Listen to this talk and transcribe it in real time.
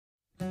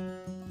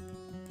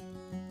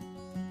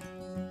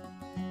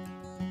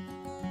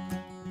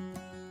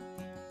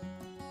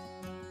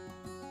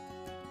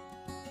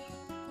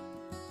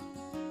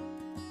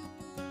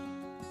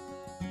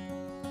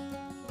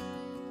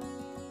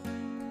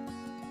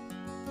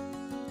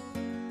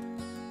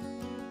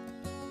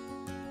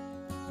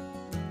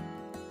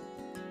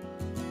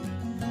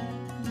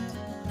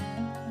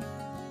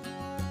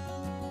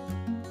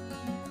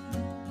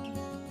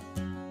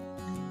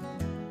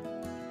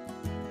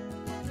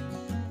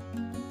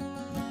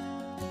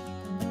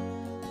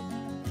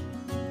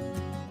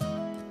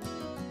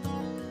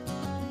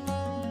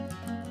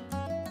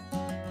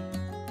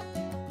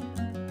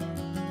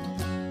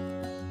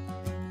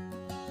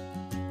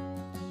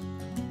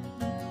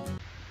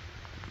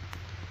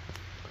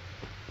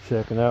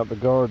Checking out the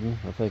garden.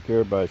 I think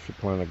everybody should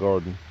plant a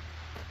garden.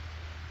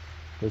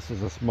 This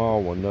is a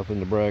small one, nothing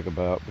to brag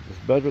about, but it's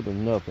better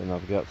than nothing.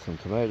 I've got some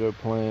tomato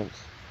plants.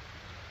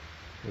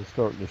 They're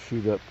starting to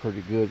shoot up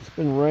pretty good. It's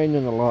been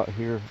raining a lot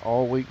here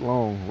all week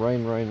long.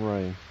 Rain, rain,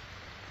 rain.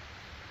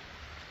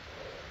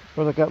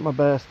 But I got my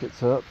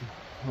baskets up.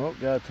 Oh,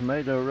 got a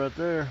tomato right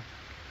there.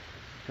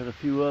 Got a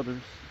few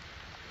others.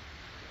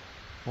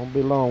 Won't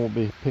be long, we'll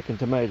be picking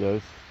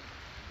tomatoes.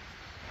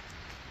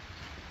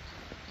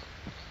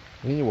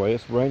 Anyway,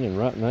 it's raining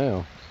right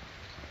now.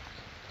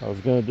 I was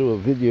going to do a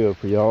video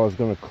for y'all. I was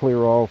going to clear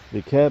off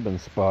the cabin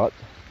spot.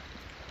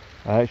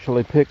 I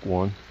actually picked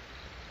one.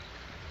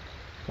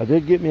 I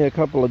did get me a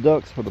couple of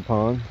ducks for the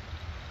pond.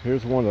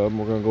 Here's one of them.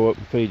 We're going to go up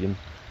and feed him.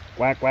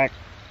 Quack, quack.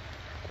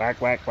 Quack,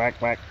 quack, quack,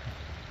 quack.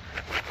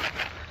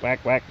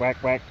 Quack, quack,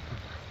 quack, quack.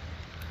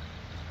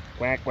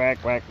 Quack,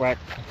 quack, quack, quack.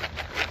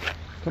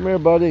 Come here,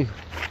 buddy.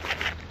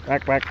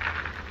 Quack, quack.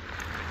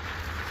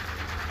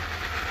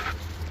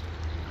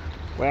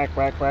 Quack,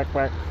 quack, quack,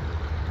 quack.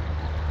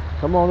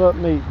 Come on up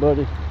and eat,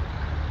 buddy.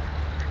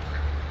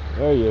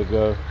 There you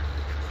go.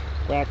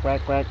 Quack,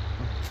 quack, quack.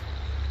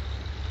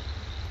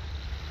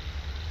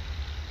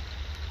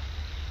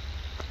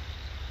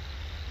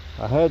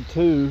 I had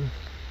two.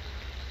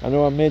 I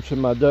know I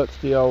mentioned my ducks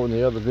to y'all in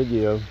the other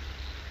video.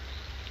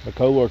 A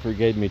coworker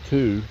gave me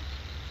two.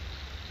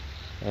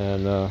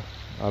 And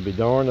I'll be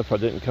darned if I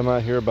didn't come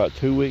out here about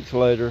 2 weeks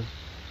later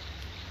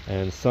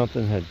and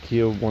something had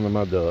killed one of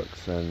my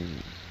ducks.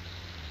 And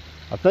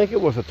I think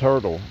it was a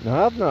turtle.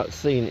 Now, I've not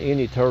seen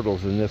any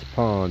turtles in this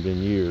pond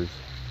in years.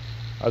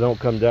 I don't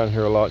come down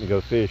here a lot and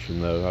go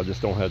fishing though. I just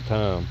don't have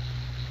time.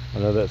 I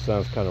know that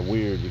sounds kind of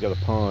weird. You got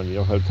a pond, you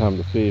don't have time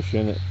to fish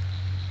in it.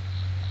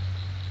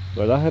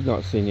 But I have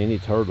not seen any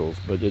turtles.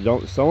 But it's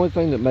the only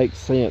thing that makes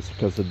sense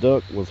because the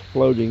duck was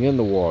floating in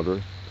the water.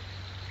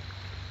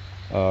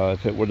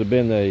 If it would have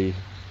been a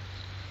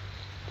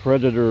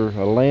predator,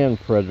 a land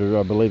predator,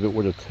 I believe it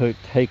would have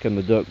taken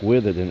the duck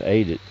with it and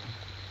ate it.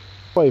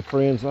 Anyway,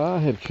 friends, I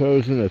have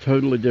chosen a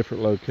totally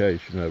different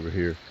location over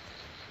here.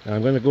 Now,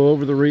 I'm going to go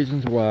over the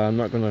reasons why. I'm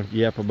not going to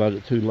yap about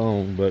it too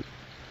long, but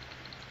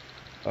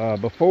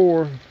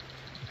before,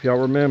 if y'all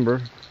remember,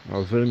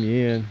 I'll zoom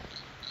you in.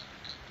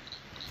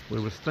 We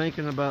was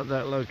thinking about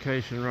that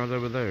location right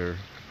over there,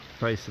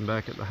 facing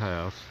back at the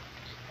house.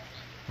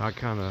 I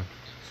kind of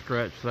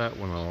scratched that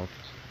one off.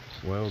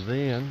 Well,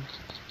 then,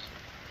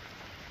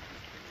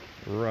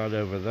 right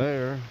over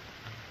there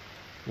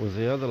was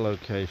the other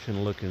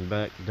location looking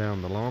back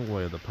down the long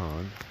way of the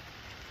pond.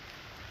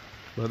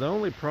 But the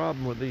only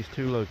problem with these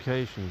two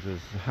locations is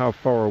how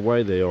far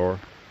away they are.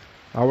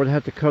 I would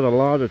have to cut a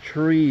lot of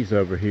trees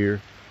over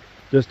here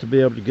just to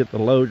be able to get the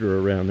loader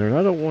around there. And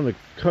I don't want to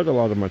cut a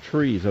lot of my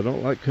trees. I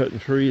don't like cutting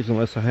trees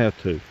unless I have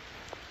to.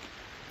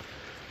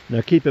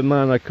 Now keep in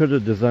mind, I could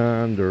have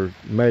designed or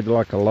made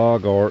like a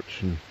log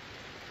arch and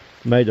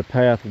made a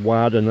path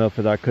wide enough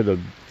that I could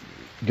have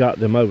got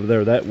them over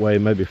there that way,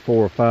 maybe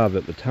 4 or 5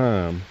 at the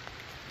time.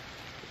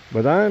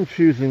 But I'm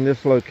choosing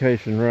this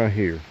location right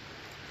here.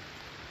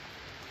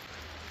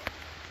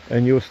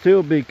 And you'll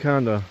still be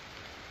kind of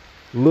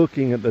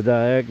looking at the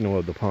diagonal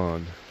of the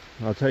pond.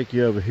 I'll take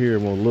you over here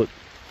and we'll look.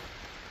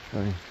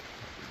 I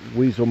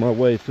weasel my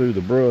way through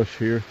the brush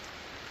here.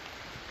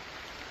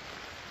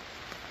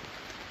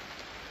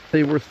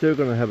 See, we're still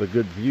going to have a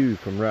good view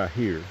from right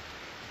here.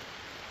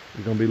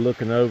 You're going to be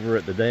looking over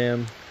at the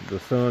dam. The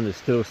sun is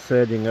still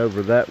setting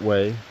over that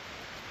way.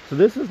 So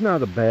this is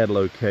not a bad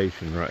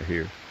location right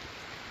here.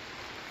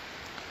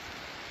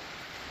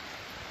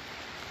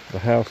 The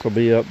house will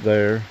be up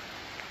there.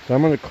 So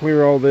I'm going to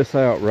clear all this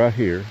out right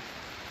here.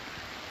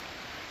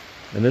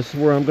 And this is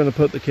where I'm going to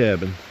put the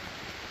cabin.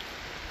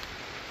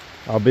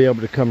 I'll be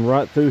able to come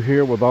right through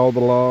here with all the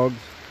logs.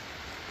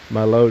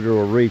 My loader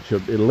will reach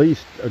at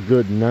least a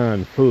good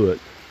 9 foot.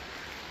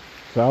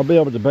 So I'll be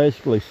able to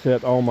basically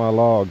set all my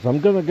logs. I'm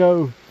gonna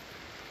go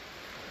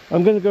a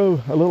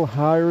little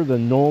higher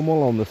than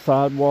normal on the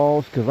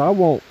sidewalls because I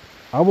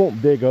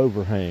want big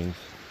overhangs.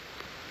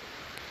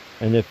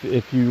 And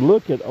if you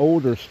look at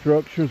older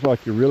structures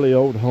like your really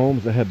old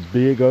homes that have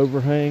big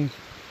overhangs,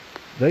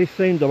 they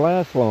seem to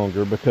last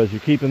longer because you're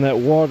keeping that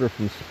water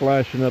from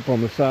splashing up on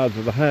the sides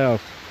of the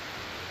house.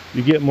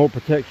 You get more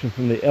protection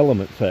from the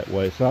elements that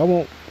way.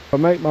 So if I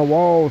make my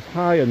walls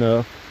high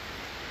enough,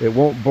 it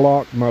won't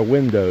block my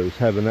windows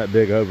having that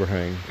big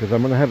overhang, because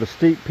I'm going to have a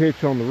steep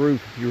pitch on the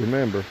roof, if you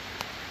remember.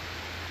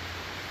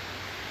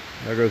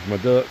 There goes my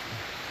duck.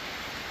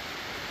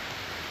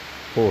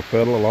 Poor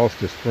fella, lost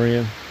his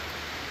friend.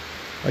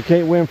 I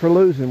can't win for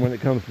losing when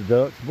it comes to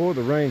ducks. Boy,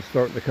 the rain's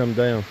starting to come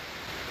down.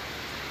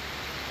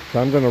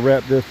 So I'm going to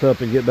wrap this up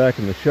and get back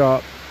in the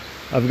shop.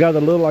 I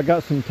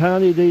got some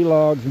tiny D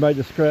logs made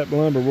of scrap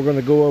lumber. We're going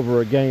to go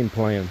over a game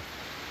plan.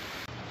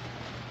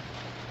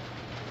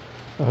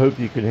 I hope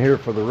you can hear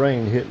for the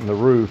rain hitting the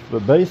roof,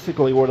 but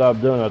basically what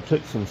I've done, I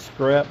took some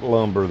scrap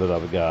lumber that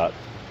I've got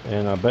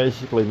and I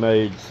basically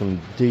made some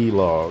D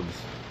logs.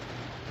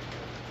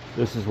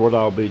 This is what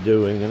I'll be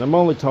doing, and I'm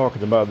only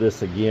talking about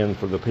this again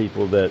for the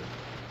people that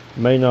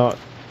may not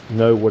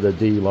know what a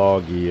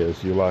D-log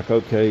is. You're like,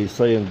 okay, he's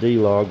saying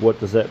D-log, what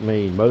does that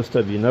mean? Most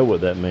of you know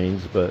what that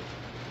means, but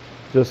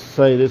just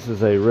say this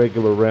is a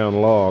regular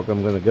round log.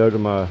 I'm going to go to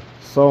my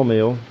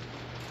sawmill.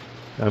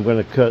 I'm going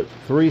to cut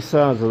 3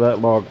 sides of that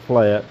log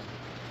flat,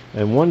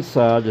 and one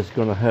side is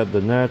going to have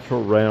the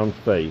natural round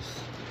face.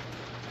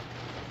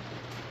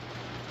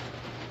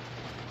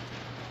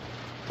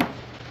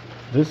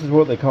 This is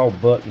what they call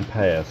butt and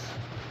pass.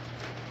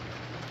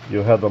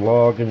 You'll have the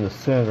log in the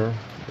center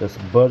that's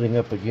butting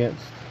up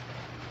against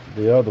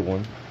the other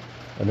one,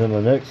 and then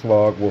the next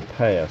log will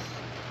pass.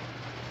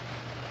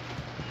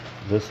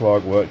 This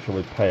log will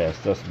actually pass.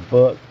 That's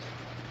butt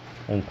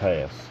and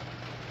pass.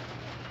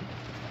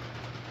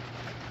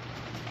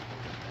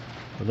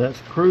 But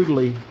that's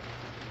crudely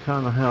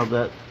kind of how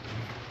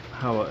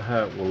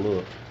it will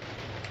look.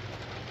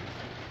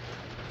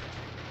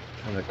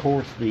 And of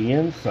course the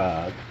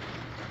inside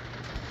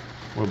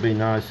will be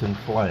nice and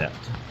flat.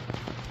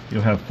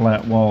 You'll have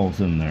flat walls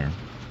in there.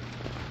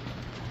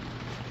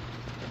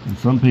 And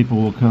some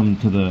people will come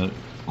to the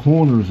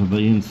corners of the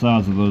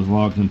insides of those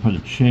logs and put a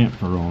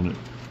chamfer on it.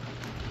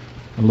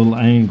 A little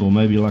angle,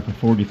 maybe like a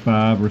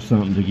 45 or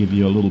something, to give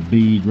you a little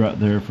bead right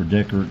there for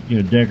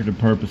decorative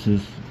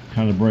purposes,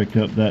 kind of break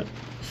up that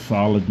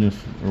solidness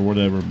or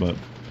whatever. But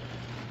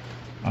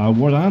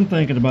what I'm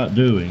thinking about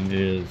doing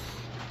is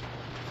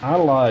I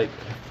like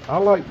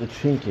the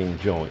chinking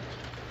joint.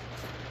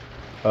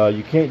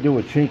 You can't do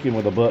a chinking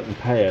with a butt and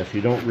pass.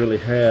 You don't really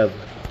have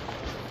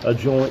a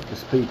joint to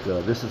speak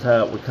of. This is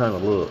how it would kind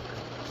of look.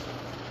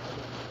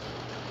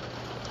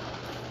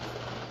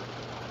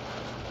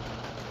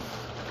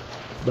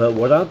 But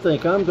what I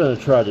think I'm going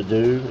to try to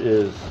do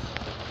is,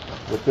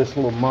 with this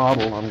little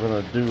model, I'm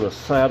going to do a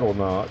saddle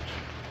notch.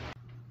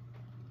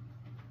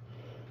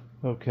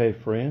 Okay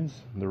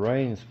friends, the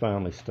rain's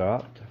finally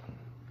stopped,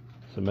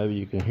 so maybe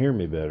you can hear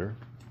me better.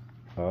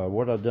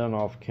 What I done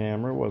off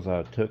camera was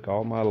I took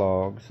all my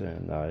logs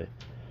and I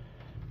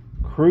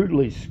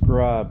crudely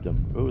scribed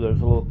them. Oh,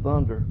 there's a little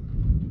thunder.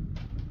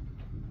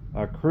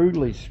 I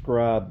crudely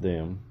scribed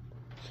them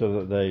so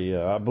that they,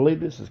 I believe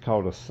this is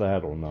called a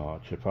saddle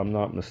notch, if I'm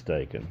not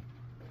mistaken.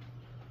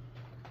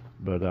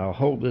 But I'll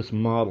hold this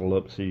model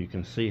up so you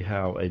can see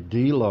how a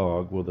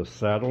D-log with a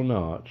saddle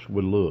notch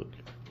would look.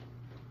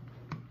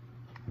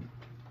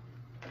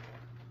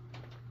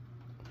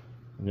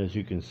 And as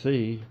you can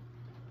see,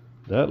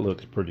 that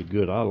looks pretty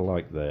good. I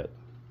like that.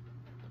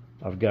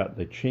 I've got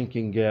the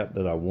chinking gap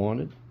that I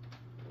wanted.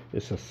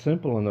 It's a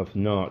simple enough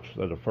notch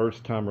that a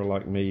first timer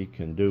like me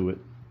can do it.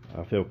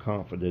 I feel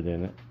confident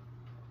in it.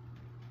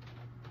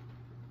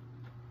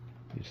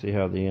 You see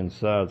how the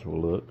insides will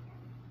look.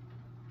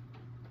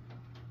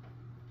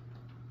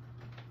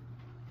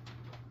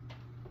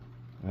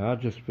 I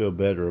just feel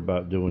better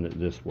about doing it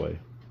this way.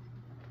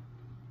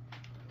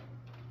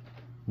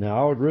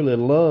 Now I would really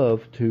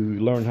love to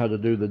learn how to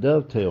do the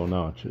dovetail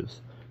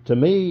notches. To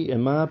me,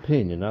 in my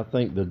opinion, I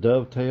think the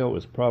dovetail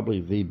is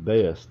probably the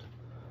best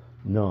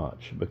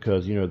notch,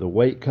 because you know, the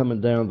weight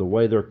coming down, the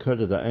way they're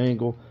cut at an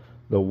angle,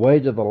 the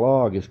weight of the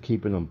log is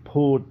keeping them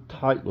pulled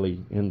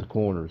tightly in the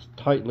corners,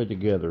 tightly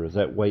together as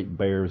that weight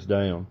bears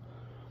down.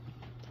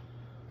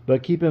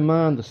 But keep in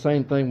mind the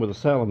same thing with a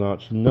saddle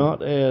notch.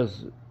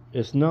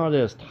 It's not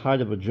as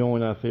tight of a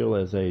joint, I feel,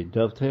 as a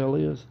dovetail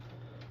is,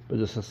 but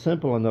it's a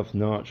simple enough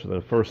notch that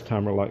a first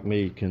timer like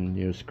me can,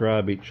 you know,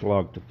 scribe each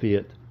log to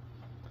fit.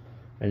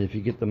 And if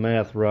you get the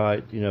math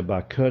right, you know,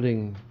 by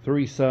cutting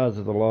 3 sides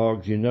of the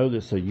logs, you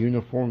notice a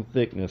uniform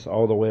thickness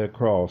all the way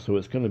across, so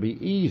it's going to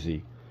be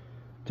easy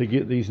to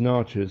get these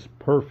notches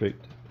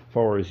perfect as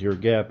far as your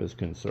gap is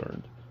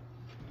concerned.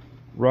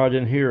 Right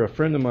in here, a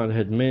friend of mine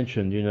had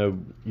mentioned, you know,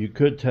 you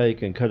could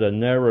take and cut a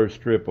narrow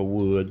strip of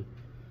wood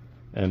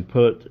and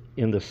put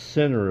in the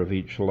center of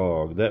each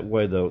log. That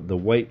way the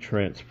weight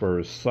transfer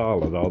is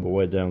solid all the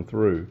way down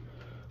through.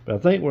 But I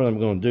think what I'm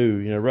going to do,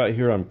 you know, right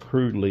here I'm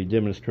crudely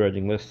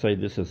demonstrating, let's say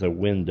this is a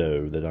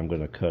window that I'm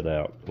going to cut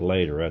out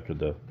later after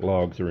the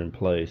logs are in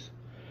place.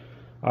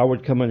 I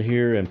would come in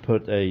here and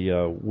put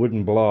a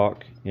wooden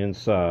block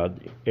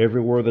inside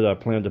everywhere that I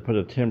plan to put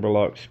a timber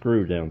lock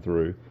screw down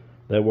through.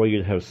 That way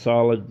you'd have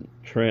solid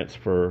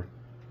transfer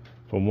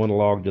from one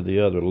log to the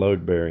other,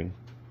 load bearing.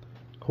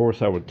 Of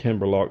course I would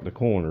timber lock the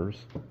corners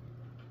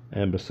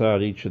and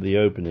beside each of the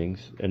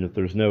openings, and if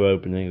there's no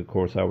opening, of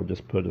course I would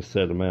just put a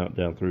set amount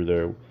down through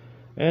there.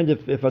 And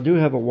if I do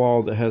have a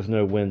wall that has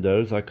no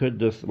windows, I could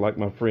just, like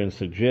my friend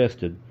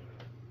suggested,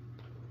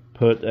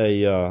 put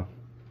a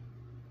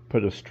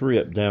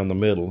strip down the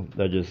middle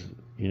that is,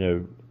 you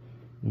know,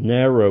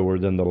 narrower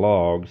than the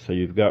log, so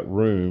you've got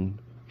room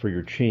for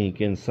your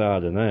chink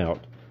inside and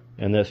out,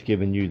 and that's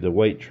giving you the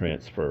weight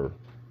transfer.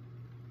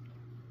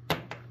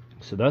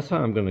 So that's how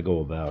I'm going to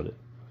go about it.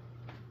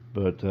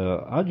 But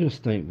I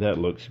just think that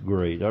looks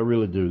great. I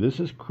really do.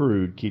 This is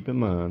crude, keep in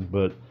mind,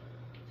 but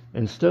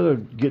instead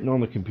of getting on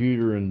the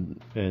computer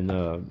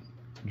and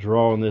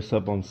drawing this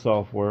up on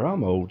software,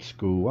 I'm old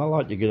school. I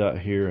like to get out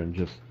here and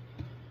just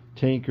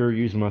tinker,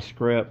 use my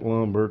scrap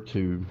lumber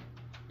to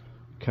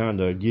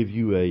kind of give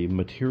you a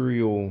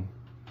material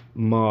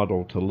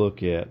model to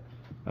look at.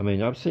 I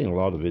mean, I've seen a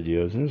lot of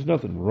videos, and there's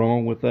nothing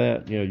wrong with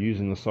that, you know,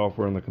 using the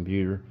software on the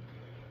computer.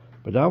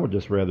 But I would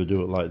just rather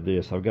do it like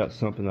this. I've got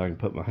something I can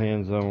put my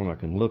hands on, I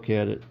can look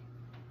at it.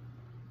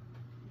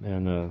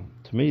 And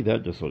to me,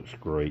 that just looks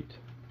great.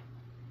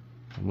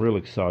 I'm real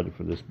excited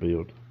for this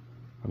build.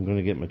 I'm going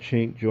to get my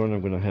chink joint.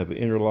 I'm going to have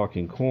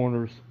interlocking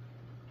corners.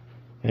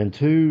 And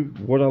two,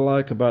 what I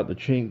like about the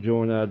chink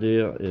joint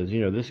idea is, you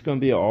know, this is going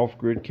to be an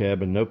off-grid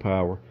cabin, no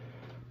power.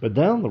 But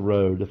down the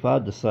road, if I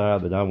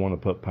decide that I want to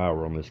put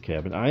power on this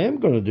cabin, I am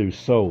going to do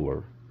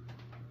solar.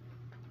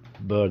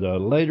 But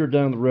later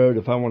down the road,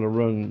 if I want to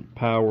run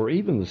power,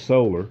 even the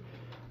solar,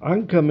 I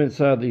can come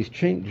inside these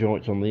chink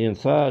joints on the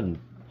inside, and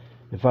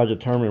if I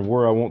determine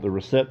where I want the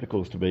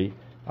receptacles to be,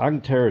 I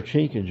can tear a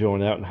chinking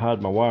joint out and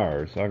hide my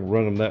wires. I can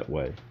run them that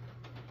way.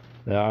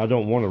 Now, I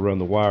don't want to run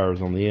the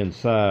wires on the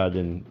inside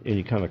in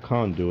any kind of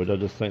conduit. I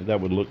just think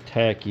that would look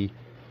tacky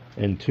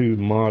and too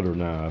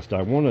modernized.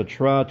 I want to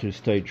try to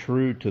stay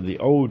true to the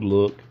old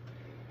look,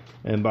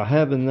 and by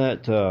having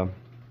that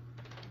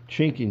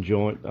chinking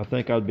joint, I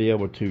think I'd be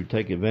able to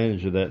take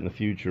advantage of that in the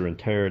future and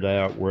tear it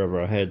out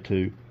wherever I had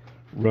to,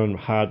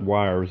 hide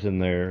wires in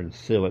there and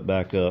seal it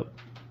back up.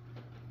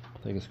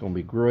 I think it's going to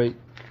be great.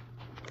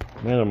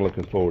 Man, I'm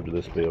looking forward to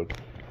this build.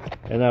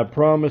 And I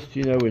promised,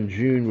 you know, in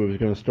June we was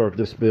going to start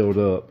this build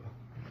up.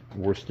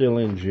 We're still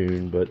in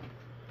June, but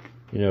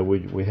you know,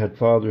 we had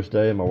Father's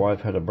Day, and my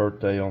wife had a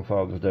birthday on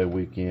Father's Day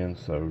weekend,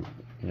 so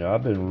you know,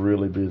 I've been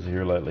really busy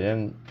here lately,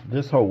 and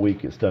this whole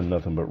week it's done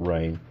nothing but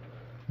rain.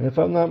 And if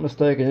I'm not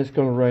mistaken, it's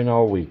going to rain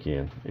all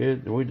weekend.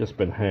 We just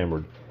been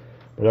hammered.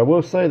 But I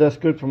will say that's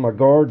good for my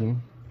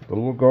garden, the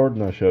little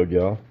garden I showed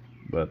y'all.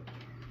 But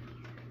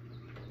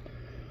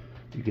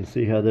you can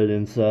see how that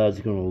inside's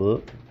going to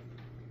look.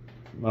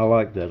 I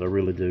like that, I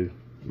really do.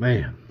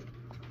 Man,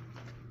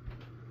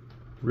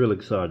 real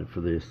excited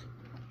for this.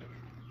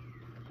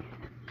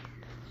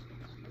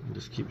 I'll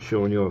just keep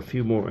showing you a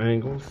few more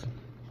angles.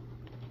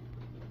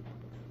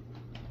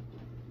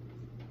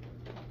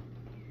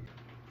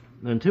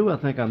 And two, I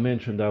think I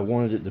mentioned I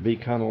wanted it to be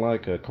kind of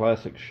like a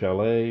classic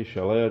chalet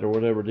or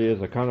whatever it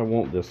is. I kind of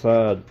want the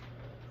side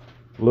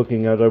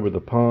looking out over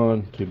the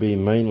pond to be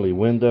mainly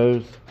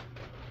windows.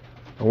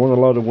 I want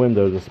a lot of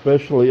windows,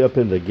 especially up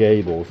in the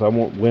gables. I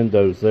want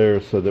windows there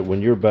so that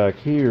when you're back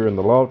here in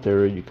the loft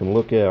area, you can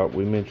look out.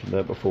 We mentioned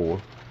that before.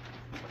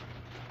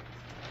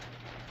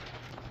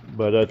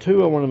 But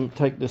two, I want to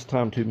take this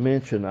time to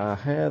mention I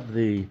have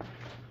the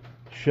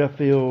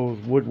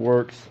Sheffield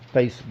Woodworks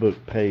Facebook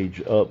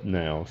page up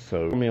now.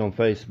 So me on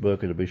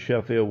Facebook, it'll be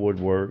Sheffield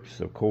Woodworks.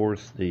 Of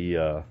course,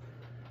 the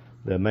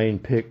main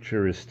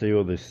picture is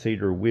still the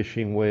cedar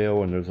wishing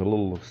well, and there's a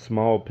little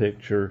small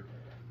picture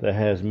that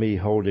has me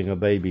holding a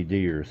baby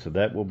deer. So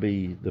that will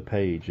be the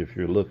page if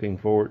you're looking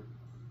for it.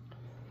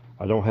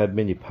 I don't have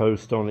many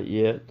posts on it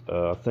yet.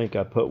 I think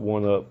I put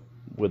one up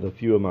with a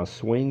few of my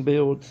swing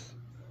builds.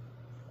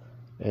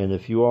 And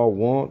if you all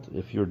want,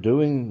 if you're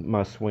doing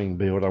my swing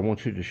build, I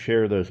want you to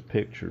share those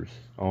pictures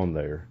on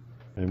there.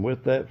 And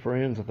with that,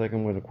 friends, I think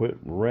I'm going to quit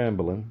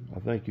rambling. I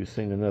think you've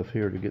seen enough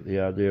here to get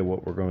the idea of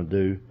what we're going to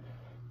do.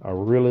 I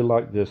really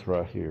like this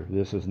right here.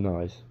 This is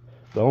nice.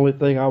 The only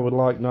thing I would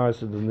like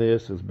nicer than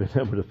this is being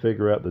able to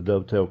figure out the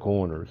dovetail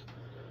corners.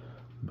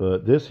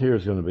 But this here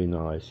is going to be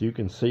nice. You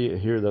can see it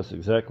here. That's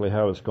exactly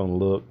how it's going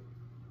to look.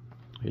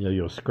 You know,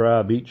 you'll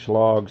scribe each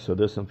log so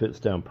this one fits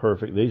down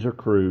perfect. These are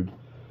crude,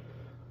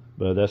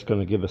 but that's going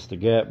to give us the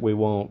gap we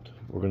want.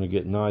 We're going to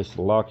get nice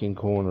locking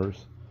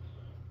corners.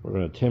 We're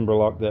going to timber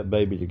lock that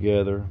baby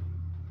together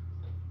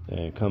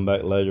and come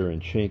back later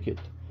and chink it.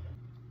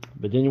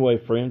 But anyway,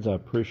 friends, I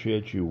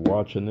appreciate you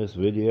watching this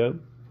video.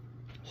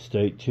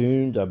 Stay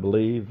tuned. I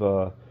believe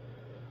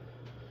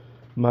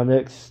my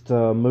next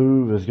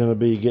move is going to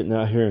be getting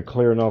out here and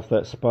clearing off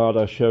that spot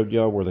I showed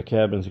y'all where the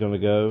cabin's going to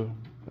go.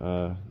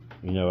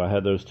 You know, I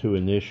had those two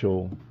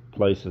initial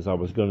places I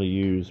was going to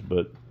use,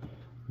 but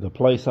the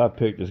place I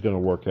picked is going to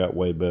work out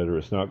way better.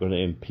 It's not going to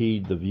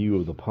impede the view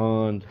of the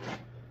pond,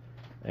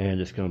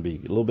 and it's going to be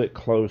a little bit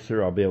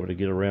closer. I'll be able to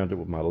get around it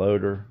with my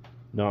loader.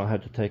 Not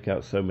have to take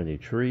out so many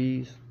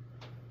trees,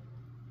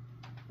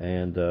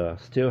 and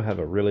still have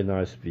a really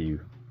nice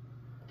view.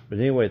 But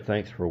anyway,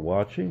 thanks for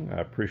watching. I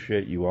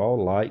appreciate you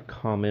all. Like,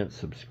 comment,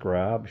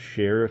 subscribe,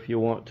 share if you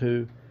want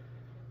to,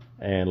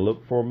 and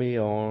look for me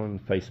on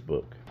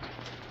Facebook.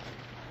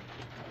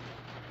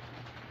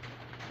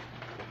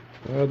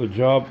 Well, the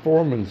job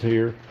foreman's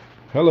here.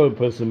 Hello,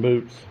 Puss in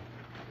Boots.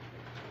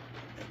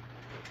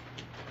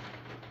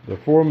 The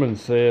foreman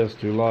says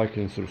to like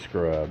and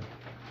subscribe.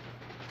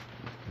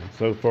 And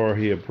so far,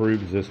 he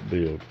approves this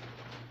build.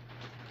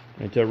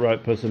 Ain't that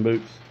right, Puss in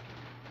Boots?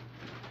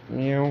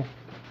 Meow.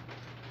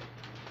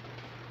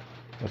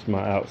 That's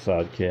my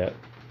outside cat.